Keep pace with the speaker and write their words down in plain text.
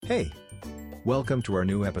Hey! Welcome to our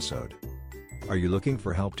new episode. Are you looking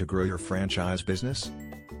for help to grow your franchise business?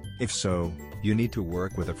 If so, you need to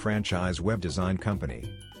work with a franchise web design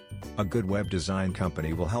company. A good web design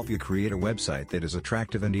company will help you create a website that is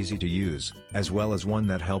attractive and easy to use, as well as one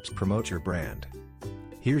that helps promote your brand.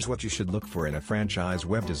 Here's what you should look for in a franchise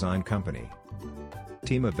web design company.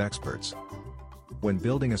 Team of experts. When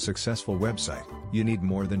building a successful website, you need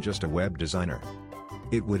more than just a web designer.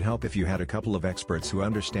 It would help if you had a couple of experts who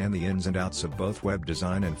understand the ins and outs of both web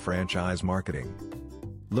design and franchise marketing.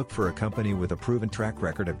 Look for a company with a proven track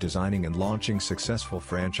record of designing and launching successful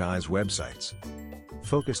franchise websites.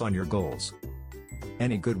 Focus on your goals.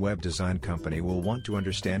 Any good web design company will want to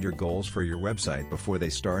understand your goals for your website before they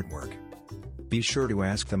start work. Be sure to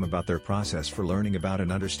ask them about their process for learning about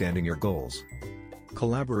and understanding your goals.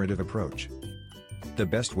 Collaborative approach. The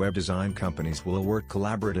best web design companies will work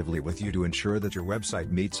collaboratively with you to ensure that your website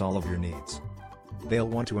meets all of your needs. They'll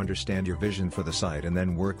want to understand your vision for the site and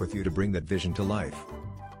then work with you to bring that vision to life.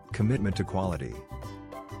 Commitment to quality.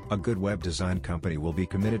 A good web design company will be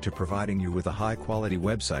committed to providing you with a high-quality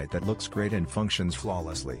website that looks great and functions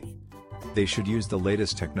flawlessly. They should use the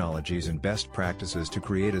latest technologies and best practices to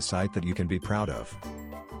create a site that you can be proud of.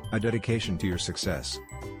 A dedication to your success.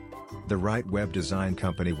 The right web design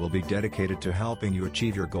company will be dedicated to helping you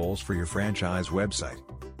achieve your goals for your franchise website.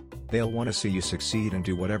 They'll want to see you succeed and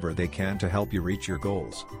do whatever they can to help you reach your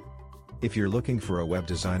goals. If you're looking for a web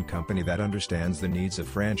design company that understands the needs of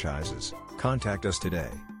franchises, contact us today.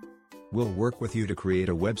 We'll work with you to create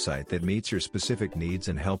a website that meets your specific needs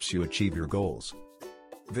and helps you achieve your goals.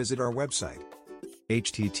 Visit our website: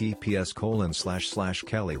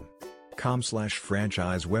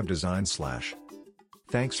 https://kelly.com/franchisewebdesign/.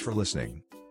 Thanks for listening.